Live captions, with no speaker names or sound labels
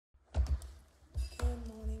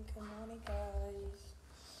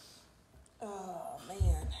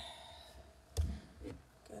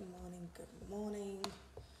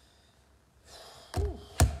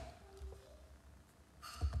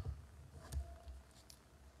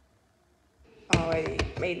Already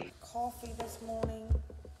made coffee this morning.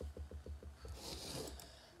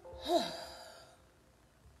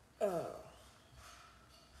 Oh.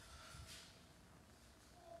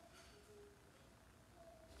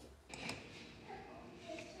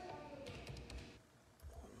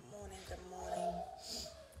 Good morning.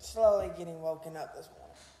 Slowly getting woken up this morning.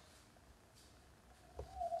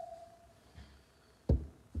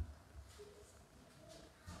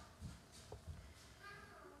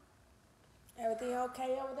 Everything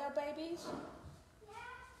okay over there, babies?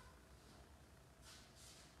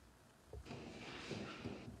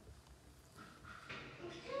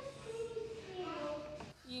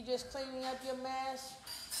 You just cleaning up your mess?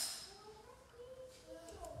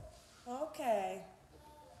 Okay.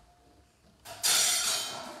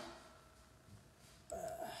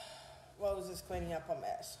 Rose is cleaning up a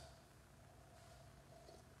mess.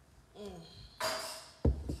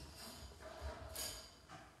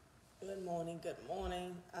 Good morning, good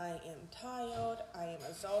morning. I am tired, I am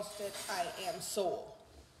exhausted, I am sore.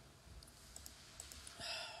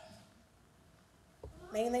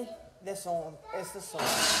 Mainly, this arm is the sore.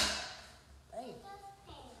 Hey.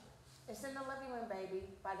 It's in the living room, baby,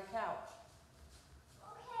 by the couch.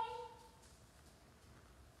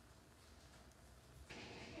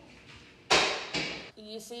 Do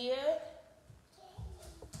you see it?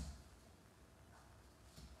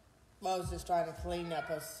 Rose is trying to clean up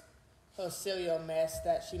her cereal mess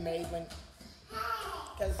that she made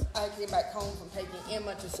because I came back home from taking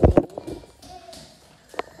Emma to school.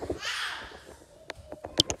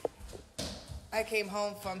 I came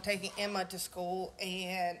home from taking Emma to school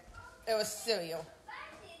and there was cereal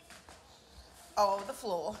all over the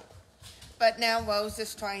floor. But now Rose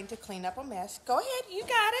is trying to clean up a mess. Go ahead, you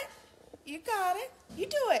got it. You got it. You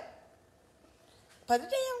do it. Put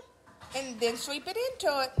it down and then sweep it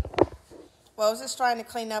into it. Rose is trying to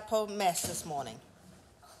clean up her mess this morning.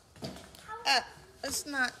 It's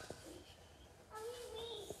not.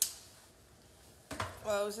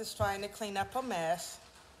 Rose is trying to clean up her mess.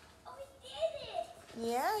 Oh, we did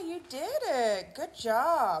it. Yeah, you did it. Good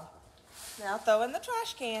job. Now throw in the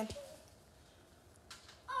trash can.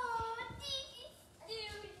 Oh, did you do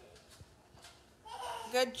it?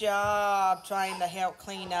 Good job trying to help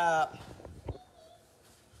clean up.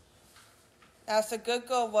 That's a good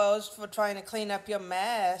girl, Rose, for trying to clean up your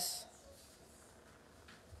mess.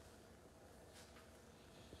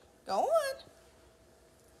 Go on.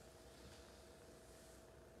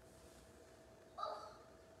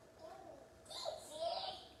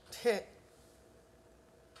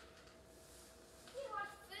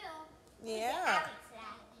 Yeah.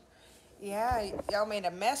 Yeah, y'all made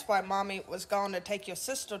a mess while Mommy was going to take your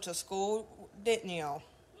sister to school, didn't y'all?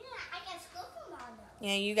 Yeah, I got school tomorrow.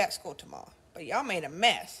 Yeah, you got school tomorrow. But y'all made a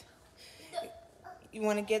mess. You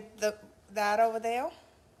want to get that over there?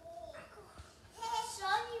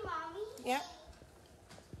 Sorry, Mommy. Yeah.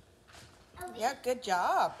 Okay. Yeah, good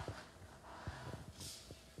job.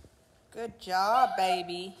 Good job,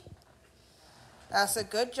 baby. That's a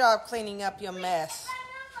good job cleaning up your mess.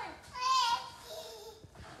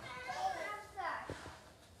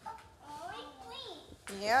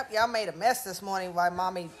 Yep, y'all made a mess this morning while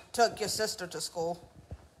Mommy took your sister to school.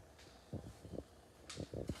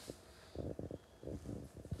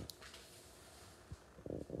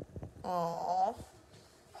 Aww.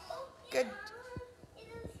 Good.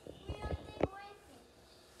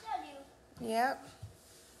 Yep.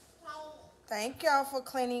 Thank y'all for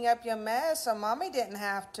cleaning up your mess so Mommy didn't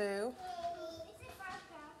have to.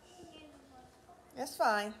 It's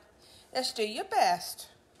fine. Just do your best.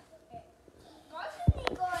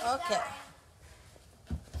 Okay.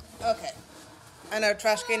 Okay. I know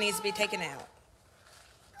trash can needs to be taken out.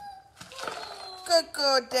 Good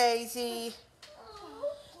girl, Daisy.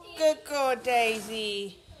 Good girl,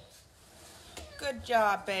 Daisy. Good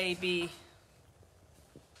job, baby.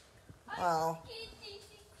 Wow.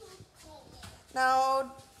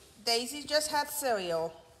 No, Daisy just had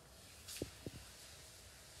cereal.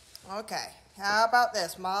 Okay. How about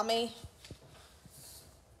this, Mommy?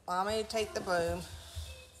 Mommy, take the broom.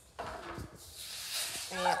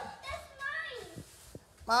 And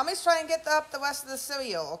Mommy's trying to get up the rest of the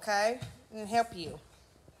cereal, okay? And help you.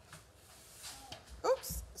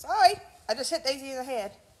 Oops, sorry. I just hit Daisy in the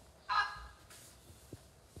head.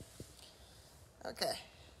 Okay.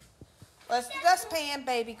 Where's the dustpan,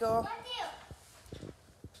 baby girl?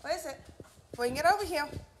 What is it? Bring it over here.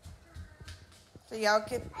 So we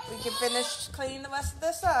can finish cleaning the rest of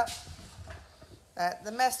this up.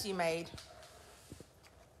 The mess you made.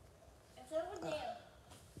 It's over there.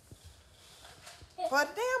 Put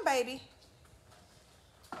it down, baby.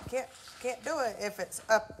 Can't do it if it's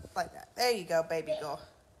up like that. There you go, baby girl.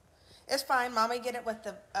 It's fine. Mommy get it with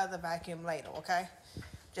the other vacuum later, okay?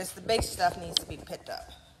 Just the big stuff needs to be picked up.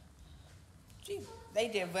 Gee, they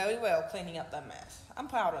did very well cleaning up that mess. I'm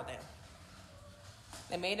proud of them.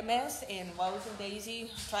 They made a mess, and Rose and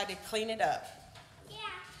Daisy tried to clean it up. Yeah.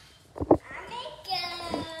 I make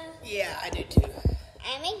a... Yeah, I do too.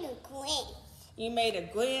 I make a Grinch. You made a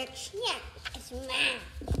Grinch? Yeah, it's mine.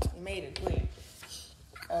 You made a Grinch.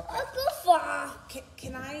 Okay. I'll go far.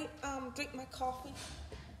 Can I drink my coffee?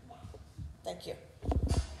 Thank you.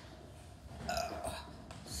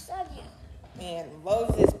 Sorry. And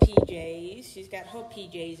Rose's PJs. She's got her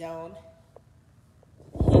PJs on.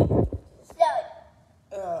 Sorry.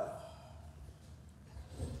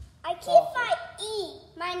 I keep my E,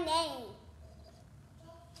 my name.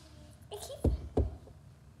 I keep...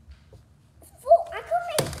 Full. I could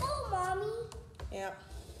make full, Mommy. Yeah.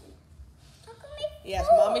 I could make Yes,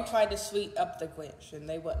 full. Mommy tried to sweet up the Grinch, and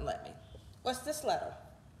they wouldn't let me. What's this letter?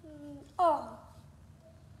 O.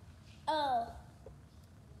 O.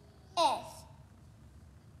 S.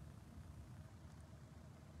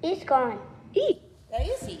 It's gone. E. That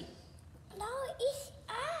is E. No, it's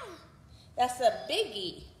I. That's a big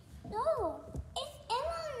E. No, it's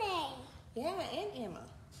Emma's name. Yeah, and Emma.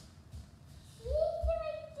 We need to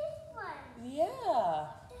make this one. Yeah.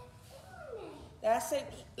 That's Emma's name. That's a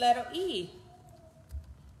letter E.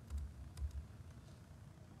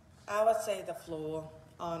 I would say the floor,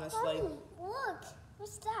 honestly. Mommy, look.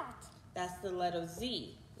 What's that? That's the letter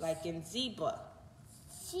Z, like in zebra.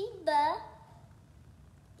 Sheba.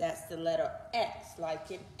 That's the letter X, like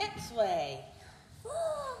in X-ray.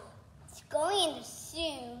 It's going in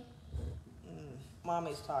soon.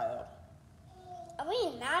 Mommy's tired. I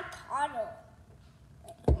mean, not toddle.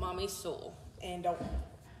 Mommy's sore. And don't...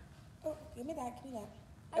 Oh, give me that.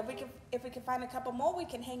 If we can find a couple more, we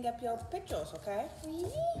can hang up your pictures, okay?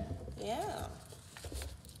 Really? Yeah.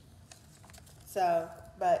 So,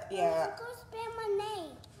 but yeah. Go spell my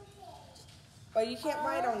name. Well, you can't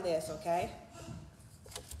write on this, okay?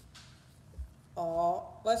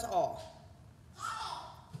 All. What's all?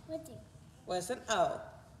 What do? What's an O?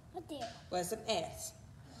 What do? What's an S?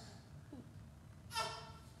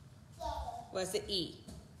 What's an E?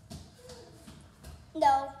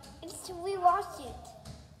 No, it's we wash it.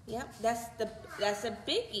 Yep, that's a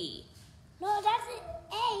big E. No, that's an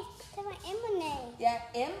A. That's my Emma name. Yeah,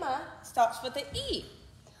 Emma starts with an E.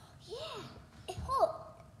 Yeah. Oh,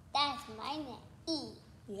 that's my name. E.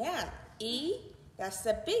 Yeah, E. That's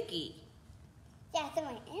the big E. Yeah, that's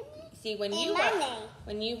my Emma. See, when And you my write name.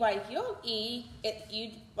 when you write your E,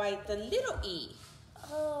 you write the little E.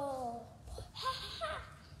 Oh. Ha ha.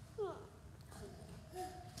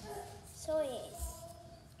 So yes.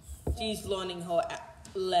 She's learning her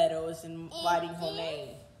letters and writing her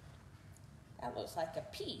name. That looks like a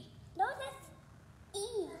P. No, that's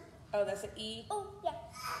E. Oh, that's an E. Oh, yeah.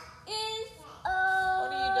 It's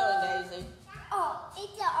What are you doing, Daisy? Oh,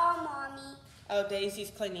 it's an R, Mommy. Oh,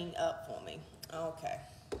 Daisy's cleaning up for me. Okay.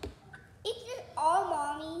 It's an R,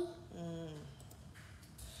 Mommy.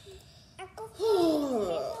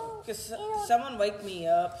 Cause someone wake me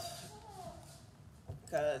up,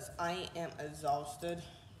 cause I am exhausted.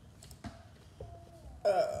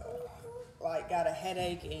 Like got a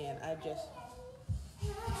headache and I just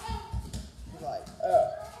like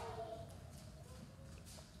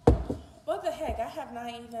What the heck? I have not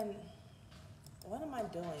even. What am I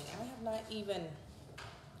doing? I have not even.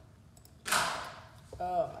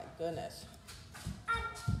 Oh my goodness. I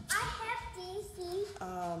have Daisy.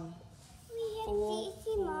 We have 4,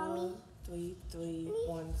 Daisy, Mommy. 3, 3,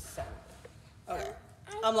 1, 7. Okay,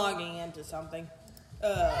 I'm logging into something.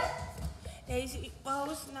 Daisy,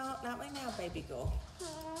 Rose, no, not right now, baby girl.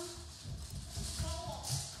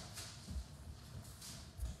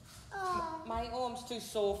 My arm's too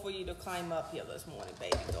sore for you to climb up here this morning,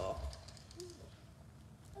 baby girl.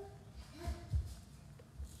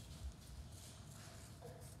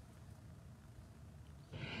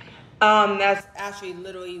 That's actually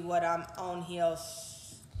literally what I'm on here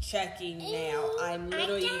checking now. I'm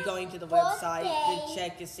literally going to the website to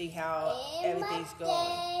check to see how everything's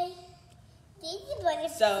going.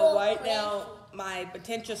 So right now, my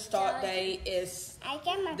potential start day is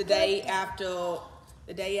the day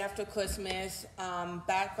after Christmas.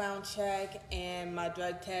 Background check and my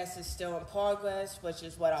drug test is still in progress, which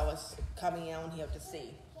is what I was coming on here to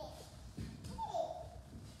see.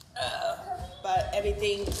 But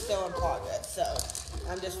everything's still in progress, so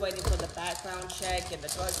I'm just waiting for the background check and the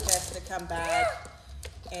drug test to come back,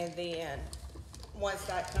 and then once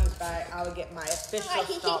that comes back, I will get my official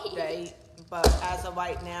start date. But as of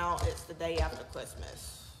right now, it's the day after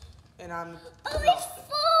Christmas. And I'm... Oh, it's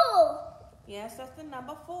full. Yes, that's the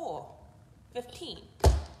number 4. 15.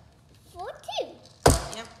 14.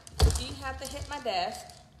 Yep. You have to hit my desk.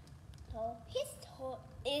 So his toy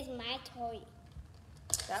is my toy.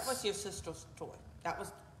 That was your sister's toy. That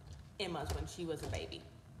was Emma's when she was a baby.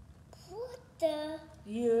 What the?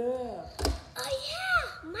 Yeah. Oh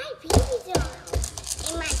yeah, my baby doll.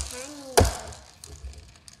 In my tiny one.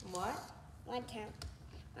 What? One time,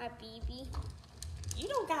 my baby. You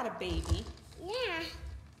don't got a baby. Yeah.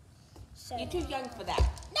 So You're too young for that.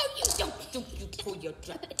 No, you don't. You pull your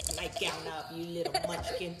nightgown up, you little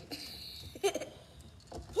munchkin.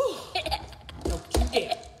 Don't you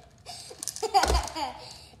dare.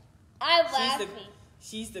 I'm laughing.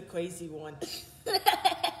 She's the crazy one. But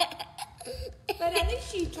at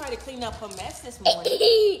least she tried to clean up her mess this morning.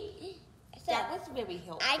 That was very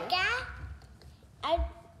helpful. I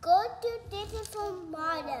go to this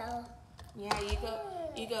tomorrow. Yeah,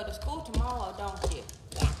 you go to school tomorrow, don't you?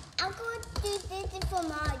 Yeah, I'm going to do this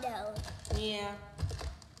tomorrow. Yeah.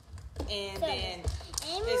 And So, then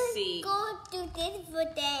I'm let's see. going to do this for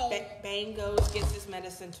day. Bang goes gets his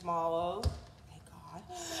medicine tomorrow. Thank God.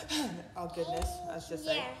 Oh goodness, I was just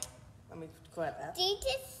saying. Let me grab that.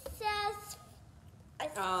 Jesus says.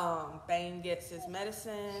 Bang gets his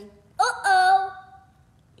medicine. Uh-oh.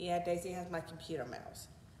 Yeah, Daisy has my computer mouse.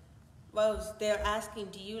 Rose, they're asking,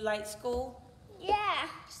 do you like school? Yeah,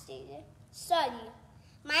 Caesar. Sorry.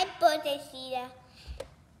 My birthday, Caesar.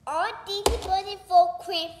 All Daisy's birthday for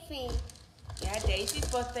Christmas. Yeah, Daisy's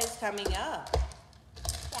birthday's coming up.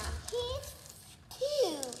 Yeah, he's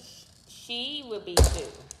 2. She will be 2.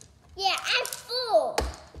 Yeah, I'm 4.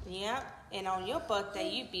 Yeah, and on your birthday,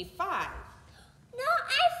 you'd be 5. No,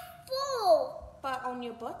 I'm 4. But on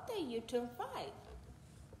your birthday, you turn 5.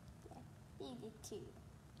 He's 2.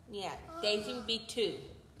 Yeah, Daisy would be 2.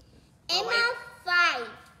 Emma 5.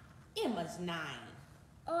 Emma's 9.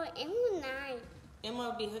 Oh, Emma 9. Emma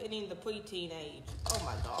will be hitting the preteen age. Oh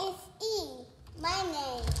my God. It's E. My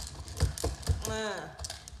name.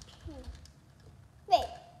 Wait.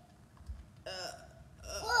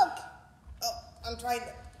 Look. Oh, I'm trying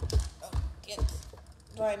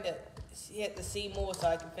to hit the C more so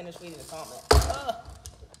I can finish reading the comment.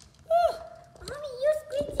 Mommy, you're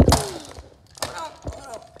squeezing me. Hold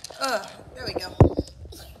on. There we go.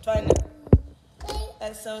 Trying to.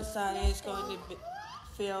 That's so sunny. It's going to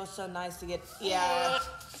feel so nice to get. Yeah.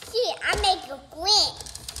 See, I make a glint.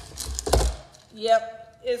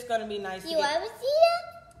 Yep. It's going to be nice You to ever see that?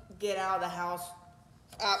 get out of the house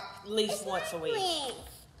at least It's once a my week. glint.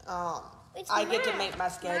 I get to make my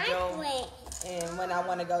schedule My glint. and when I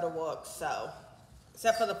want to go to work. So,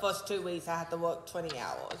 except for the first 2 weeks, I have to work 20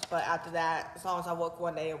 hours. But after that, as long as I work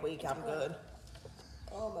 1 day a week, I'm good.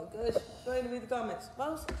 Oh my goodness. Go ahead and read the comments.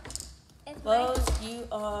 Rose, you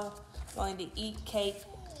are going to eat cake.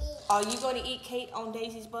 Are you going to eat cake on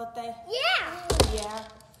Daisy's birthday? Yeah. Yeah.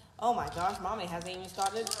 Oh my gosh, Mommy hasn't even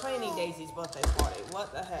started planning Daisy's birthday party.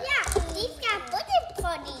 What the heck? Yeah, he's got birthday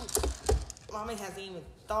party. Mommy hasn't even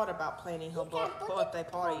thought about planning her birthday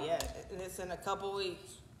party yet. And it's in a couple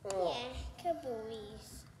weeks. Oh. Yeah, couple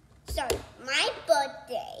weeks. So, my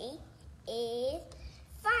birthday is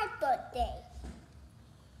 5 birthday.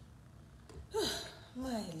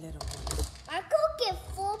 My little one. I go get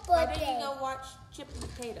 4 Why birthday. didn't you go watch Chip and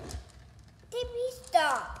Potato? TV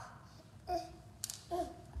stop.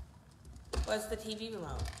 What's the TV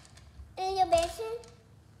remote? In your basement?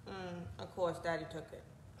 Of course, Daddy took it.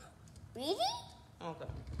 Really? Okay.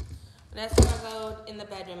 Next time I go in the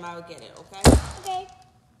bedroom, I will get it, okay? Okay.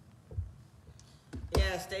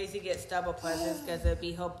 Yes, Daisy gets double presents because it'll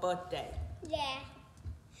be her birthday. Yeah.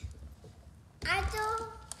 I don't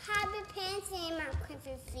have a pencil in my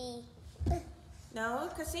Christmas tree. No,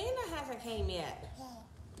 Cassandra hasn't came yet.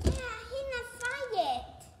 Yeah, he's not fine yet.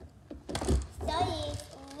 Sorry,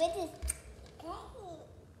 with his...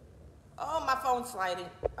 Oh, my phone's sliding.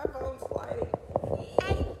 My phone's sliding.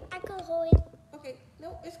 I could hold it. Okay,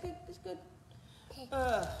 no, it's good. It's good. Okay.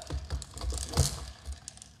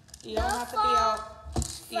 Do y'all have to be all?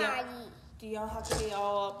 Friday. Do y'all have to be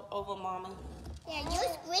all up over Mommy? Yeah,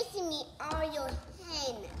 you're squishing me all your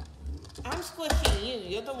hand. I'm squishing you.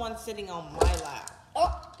 You're the one sitting on my lap.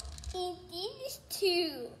 Oh, it is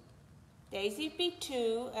 2. Daisy be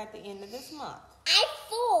 2 at the end of this month. I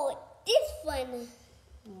fold this one.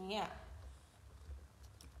 Yeah.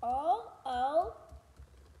 O-O-S-E.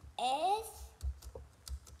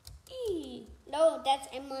 No, that's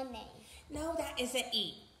Emma name. No, that is an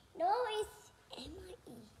E. No, it's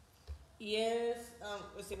Emma-E. Yes.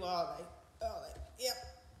 Let's see what are they? Yep.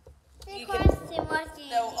 You can- Because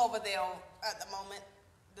No, over there at the moment.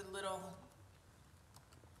 The little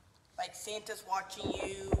like Santa's watching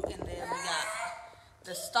you, and then we got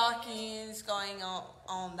the stockings going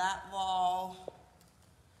on that wall.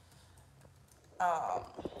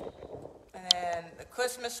 And then the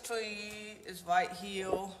Christmas tree is right here.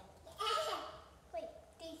 Wait,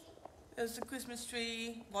 Daisy. There's the Christmas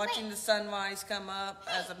tree, watching the sunrise come up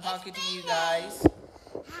as I'm talking to you guys.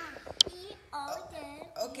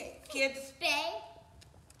 Okay, kids.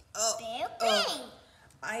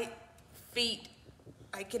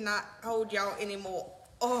 I cannot hold y'all anymore.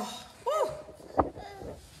 Oh, woo.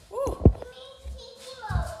 Woo.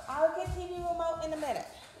 I'll get TV remote in a minute.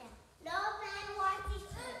 No man watching.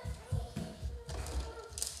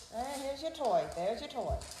 And here's your toy. There's your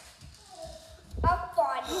toy.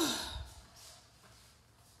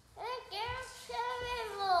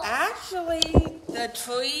 Actually, the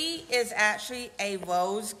tree is actually a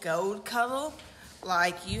rose gold color.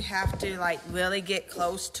 Like, you have to really get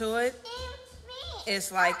close to it.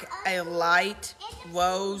 It's like a light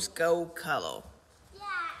rose gold color. Yeah,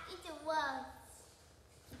 it's a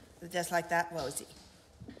rose. Just like that, rosy.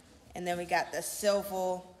 And then we got the silver.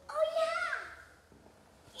 Oh yeah,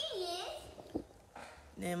 it is.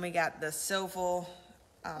 Then we got the silver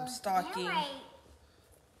stocking.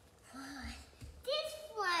 This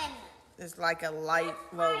one. It's like a light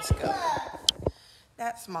rose gold.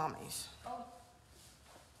 That's mommy's.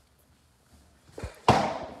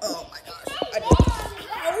 Oh my gosh.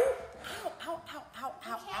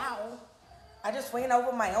 Ow. I just ran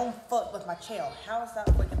over my own foot with my chair. How is that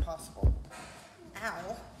freaking possible?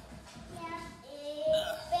 Ow.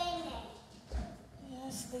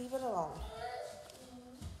 Just leave it alone.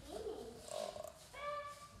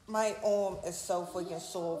 My arm is so freaking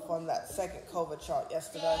sore from that second COVID shot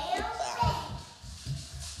yesterday.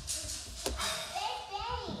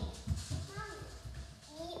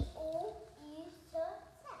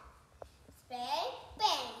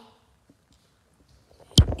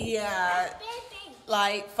 Yeah,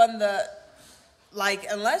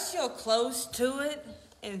 unless you're close to it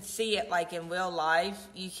and see it in real life,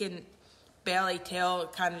 you can barely tell.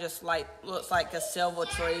 It kind of just looks like a silver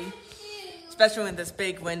tree, especially with this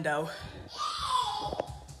big window.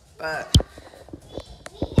 But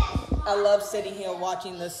I love sitting here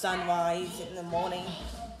watching the sunrise in the morning.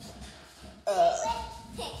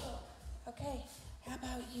 Okay, how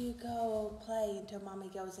about you go play until mommy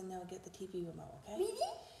goes in there and get the TV remote, okay? Really?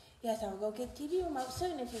 Yes, I'll go get the TV remote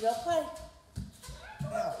soon if you go play.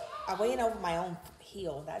 Ow, I ran over my own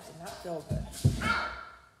heel. That did not feel good.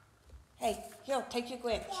 Hey, here, take your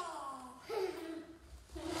Grinch.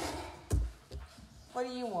 What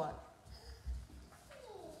do you want?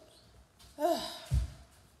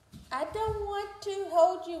 I don't want to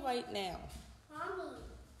hold you right now. Mommy,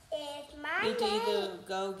 it's my You need to name. either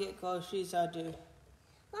go get groceries or do.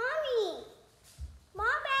 Mommy.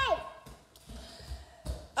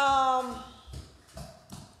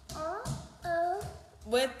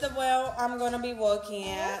 With the well I'm going to be working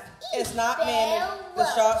at, it's not mandatory. The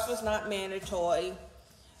shots was not mandatory,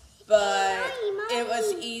 but it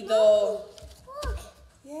was either. Look.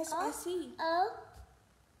 Yes, I see.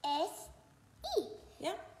 O-S-E.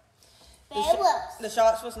 Yeah. Bellows. The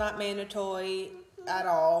shots was not mandatory at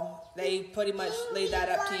all. They pretty much leave that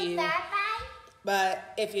up to you.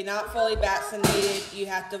 But if you're not fully vaccinated, you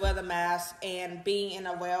have to wear the mask. And being in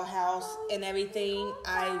a warehouse and everything,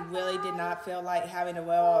 I really did not feel like having to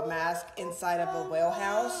wear a mask inside of a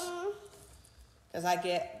warehouse, because I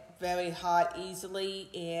get very hot easily,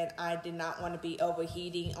 and I did not want to be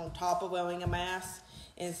overheating on top of wearing a mask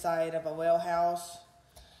inside of a warehouse.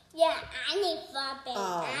 Yeah, I need flopping.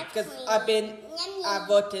 Because I've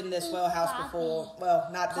worked in this warehouse before. Well,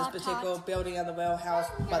 not this particular building of the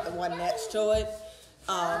warehouse, but the one next to it.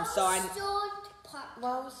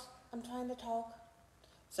 Rose, I'm trying to talk.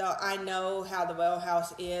 So I know how the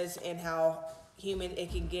warehouse is and how humid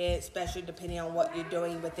it can get, especially depending on what you're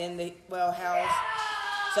doing within the warehouse.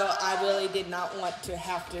 So I really did not want to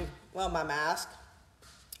have to wear my mask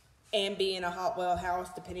and be in a hot warehouse,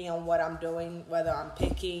 depending on what I'm doing, whether I'm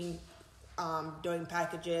picking, doing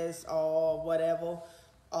packages or whatever,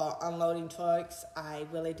 unloading trucks. I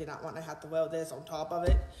really did not want to have to wear this on top of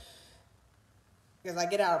it, because I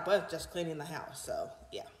get out of breath just cleaning the house. So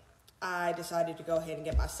yeah, I decided to go ahead and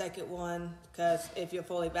get my second one, because if you're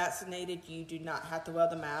fully vaccinated, you do not have to wear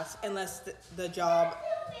the mask unless the job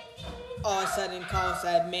all of a sudden calls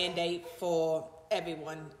a mandate for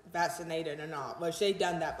everyone, vaccinated or not, which they've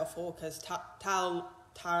done that before, because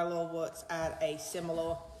Tyler works at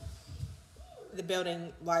the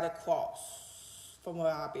building right across from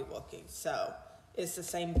where I'll be working. So it's the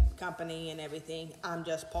same company and everything. I'm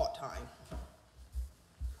just part-time.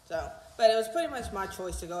 So, but it was pretty much my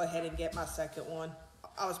choice to go ahead and get my second one.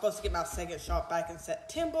 I was supposed to get my second shot back in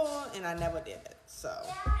September, and I never did it. So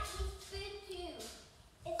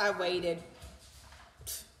I waited.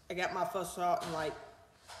 I got my first shot in like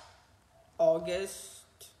August,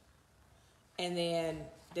 and then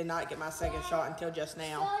did not get my second shot until just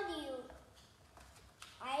now.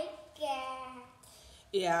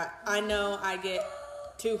 Yeah, I know I get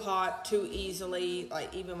too hot too easily,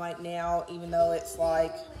 like even right now, even though it's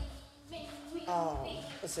like,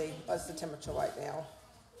 let's see, what's the temperature right now?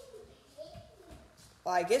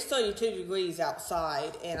 Like it's 32 degrees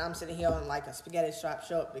outside, and I'm sitting here in like a spaghetti strap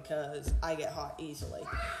shirt because I get hot easily.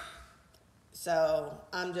 So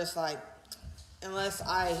I'm just like, unless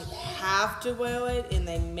I have to wear it and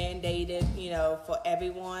they mandate it, for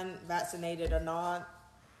everyone, vaccinated or not,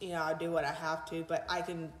 I do what I have to, but I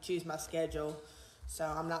can choose my schedule. So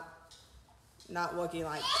I'm not working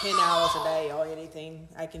like 10 hours a day or anything.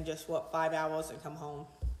 I can just work 5 hours and come home.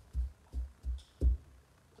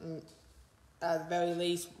 At the very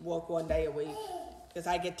least, work 1 day a week because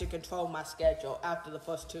I get to control my schedule after the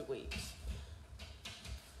first 2 weeks.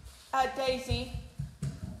 Daisy.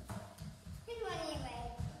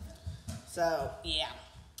 So, yeah.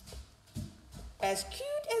 As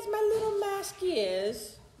cute as my little mask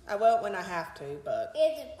is, I wear it when I have to, but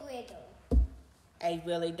It's a griddle. I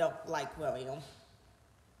really don't like wearing them.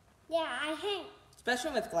 Yeah, I hate.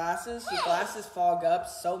 Especially with glasses. Your glasses fog up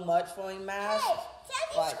so much wearing masks. Hey,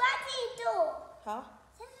 Daddy's scratching too. Huh?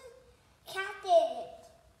 Cat did it.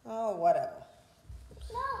 Oh, whatever.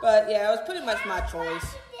 No. But yeah, it was pretty much my choice.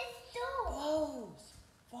 This too. Close.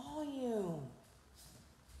 Volume.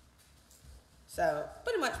 So,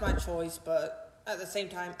 pretty much my choice, but at the same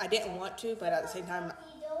time, I didn't want to, but at the same time,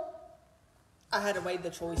 I had to weigh the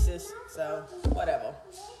choices, so whatever.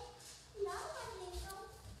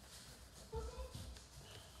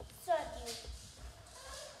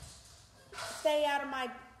 Stay out of my...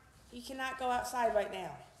 You cannot go outside right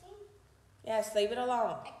now. Yes, leave it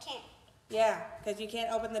alone. I can't. Yeah, because you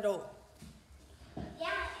can't open the door.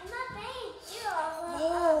 Yeah, in my bed.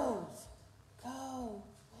 Rose, go.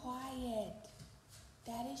 Quiet.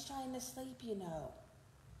 Daddy's trying to sleep,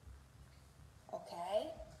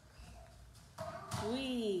 Okay?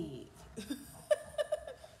 Breathe.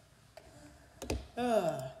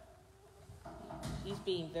 She's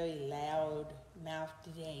being very loud mouth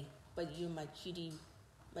today. But you're my cutie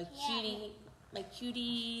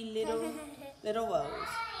little Rose.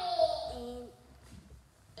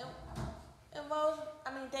 And Rose,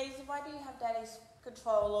 Daisy, why do you have Daddy's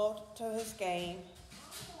controller to his game?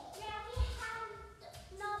 Yeah, we have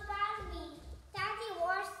no battery. Daddy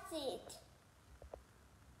washed it.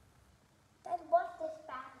 Daddy washed this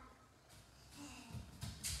battery.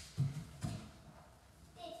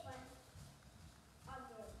 This one.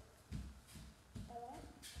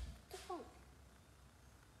 The phone.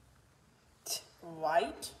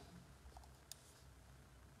 Right?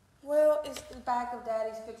 Well, it's the back of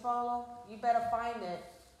Daddy's controller. You better find it.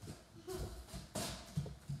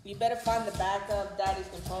 You better find the back of Daddy's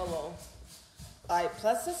controller.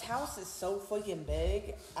 Plus this house is so freaking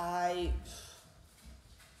big.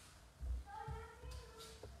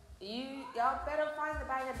 Y'all better find the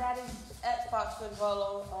back of Daddy's Xbox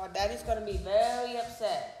controller, or Daddy's gonna be very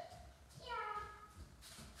upset.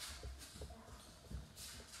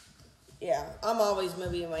 Yeah, I'm always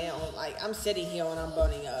moving around. I'm sitting here and I'm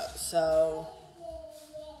burning up, so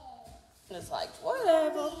it's like,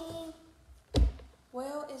 whatever.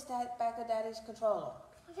 Well, is that back of Daddy's controller?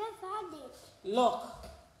 I can't find it. Look,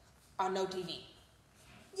 on no TV.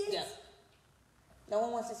 Yes. Yeah. No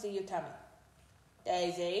one wants to see your tummy.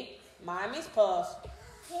 Daisy, Mommy's purse.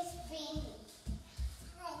 It's beanie.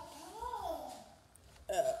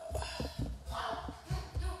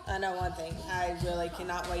 I know one thing. I really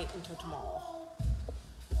cannot wait until tomorrow.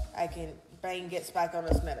 Bane gets back on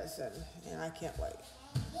his medicine, and I can't wait.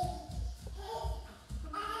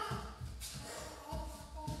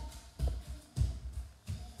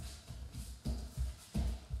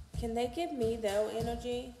 Can they give me though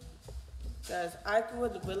energy? Because I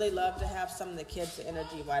would really love to have some of the kids'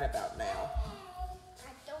 energy right about now.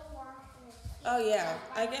 I don't want it. Oh yeah,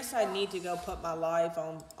 I guess I need to go put my live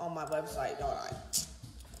on my website, don't I?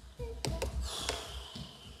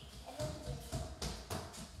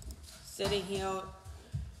 Sitting here,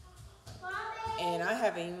 and I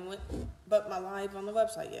haven't even put my live on the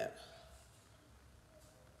website yet.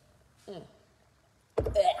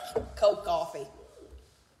 Cold coffee.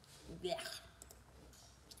 Yeah.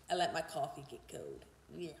 I let my coffee get cold.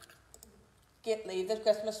 Yeah. Leave the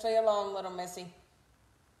Christmas tree alone, little missy.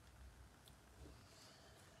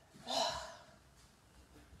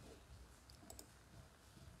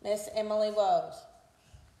 Miss Emily Rose.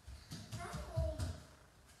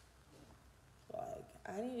 Like,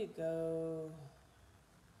 I need to go.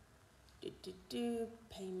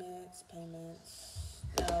 Payments.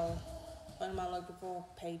 No. What am I looking for?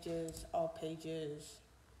 Pages. All pages.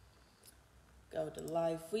 Go to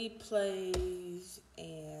live replays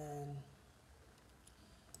and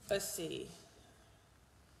let's see.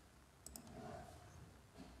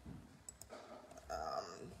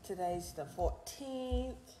 Today's the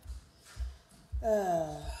 14th.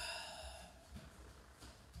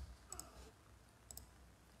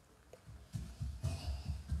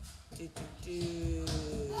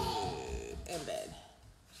 Embed.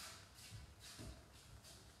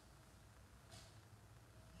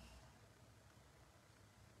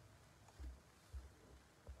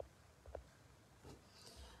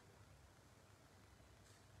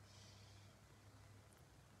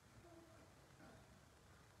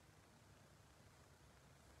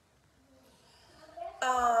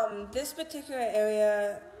 This particular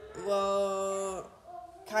area, well,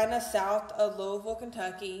 kind of south of Louisville,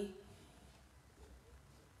 Kentucky,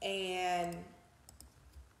 and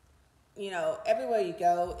everywhere you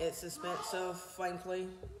go, it's expensive, frankly.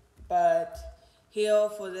 But here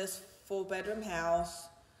for this 4-bedroom house,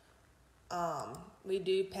 we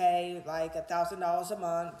do pay like $1,000 a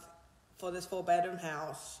month for this 4-bedroom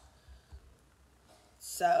house.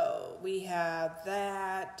 So we have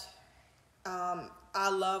that. I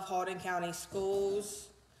love Hardin County Schools.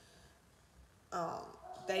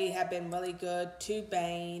 They have been really good to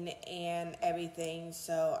Bain and everything.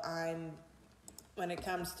 So when it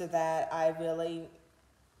comes to that, I really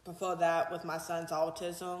prefer that with my son's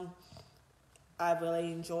autism. I really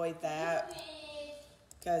enjoyed that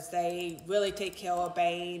because they really take care of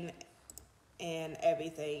Bain and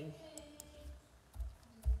everything.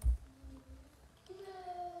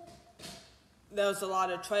 There's a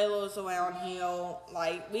lot of trailers around here.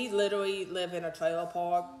 Like, we literally live in a trailer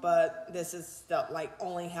park, but this is the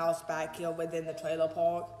only house back here within the trailer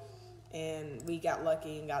park, and we got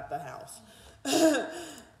lucky and got the house.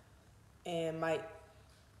 And my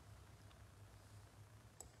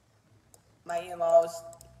in-laws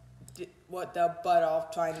worked their butt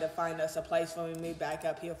off trying to find us a place when we moved back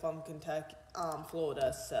up here from Kentucky,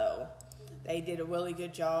 Florida. So they did a really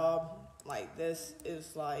good job. Like, this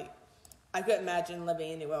is I couldn't imagine living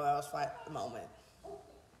anywhere else right at the moment.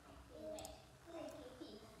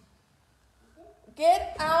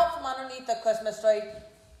 Get out from underneath the Christmas tree.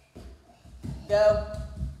 Go.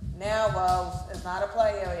 Now, Rose. It's not a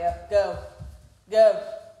play area. Go.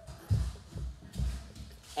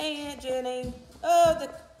 Hey, Aunt Jenny.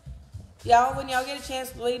 Y'all, when y'all get a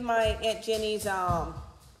chance to read my Aunt Jenny's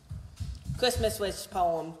Christmas wish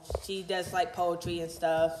poem. She does poetry and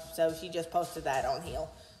stuff, so she just posted that on here.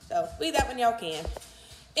 So read that when y'all can.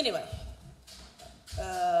 Anyway.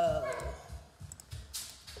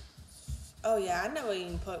 Oh yeah, I never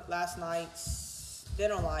even put last night's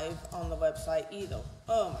dinner live on the website either.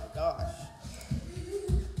 Oh my gosh.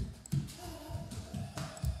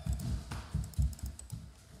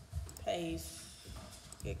 Paste.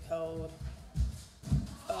 Get cold.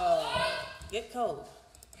 Get cold.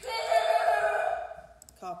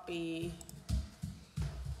 Copy.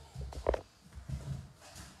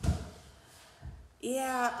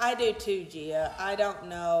 Yeah, I do too, Gia. I don't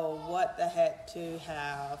know what the heck to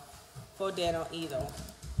have for dinner either.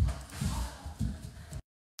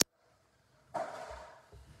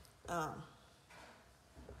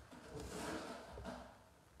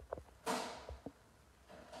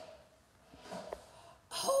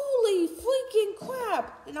 Holy freaking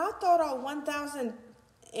crap! And I thought our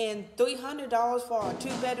 $1,300 for a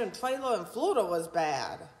 2-bedroom trailer in Florida was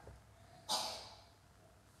bad.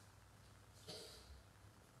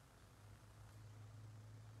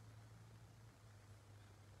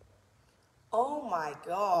 Oh my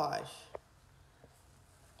gosh.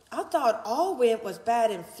 I thought all rent was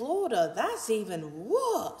bad in Florida. That's even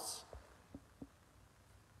worse.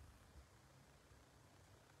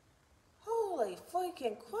 Holy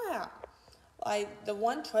freaking crap. The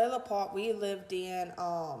one trailer park we lived in,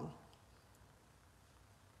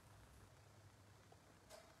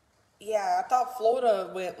 yeah, I thought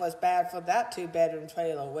Florida rent was bad for that 2-bedroom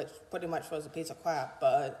trailer, which pretty much was a piece of crap,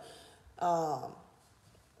 but,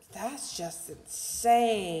 that's just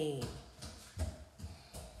insane.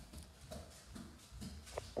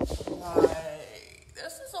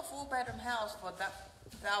 This is a 4-bedroom house for that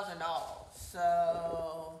 $1,000.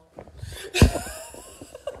 So,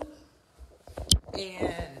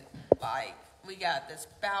 and we got this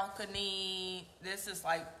balcony. This is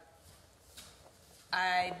my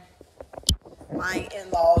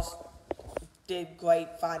in-laws did great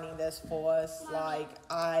finding this for us. Like,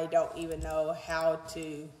 I don't even know how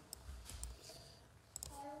to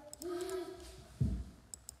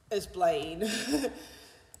explain.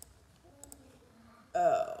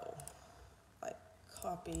 Oh, like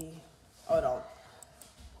copy. Hold on.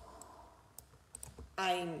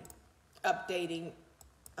 I'm updating.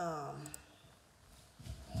 I'm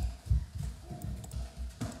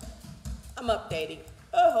updating.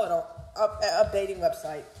 Oh, hold on. Updating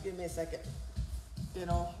website. Give me a second. You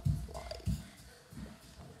know, live.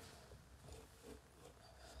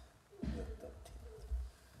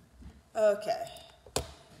 Okay.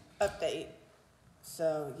 Update.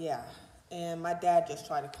 So, yeah. And my dad just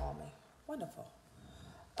tried to call me. Wonderful.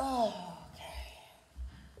 Oh,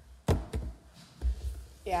 okay.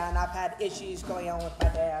 Yeah, and I've had issues going on with my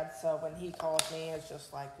dad, so when he calls me, it's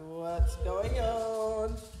just like, what's going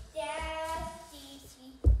on? That's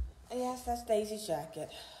Daisy. Yes, that's Daisy's jacket.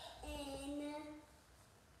 And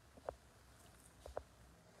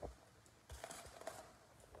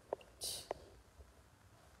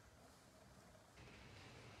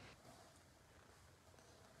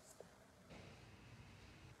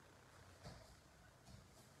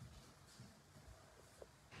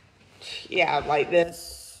Yeah, like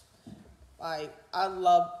this. Like, I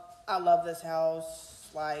love this house.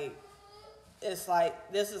 Like, it's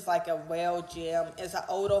like, this is like a well gym. It's an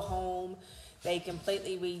older home. They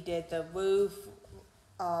completely redid the roof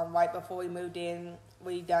right before we moved in.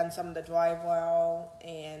 We done some of the drywall,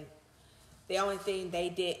 and the only thing they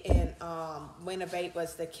didn't renovate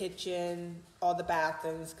was the kitchen or the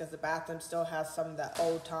bathrooms, because the bathroom still has some of the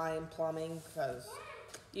old time plumbing, because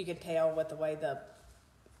you can tell with the way the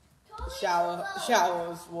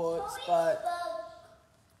showers works, but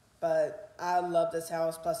I love this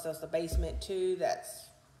house. Plus there's the basement too, that's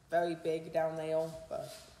very big down there,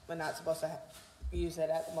 but we're not supposed to use it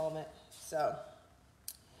at the moment. So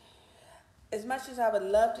as much as I would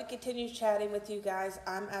love to continue chatting with you guys,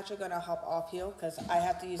 I'm actually going to hop off here because I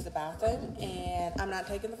have to use the bathroom, and I'm not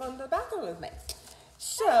taking the phone to the bathroom with me.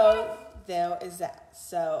 So there is that.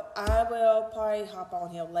 So I will probably hop on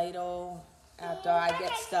here later after I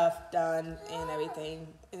get stuff done and everything,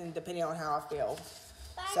 and depending on how I feel.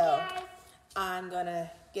 So I'm going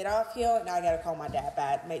to get off here, and I got to call my dad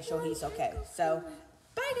back, make sure he's okay. So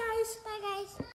bye, guys. bye, guys.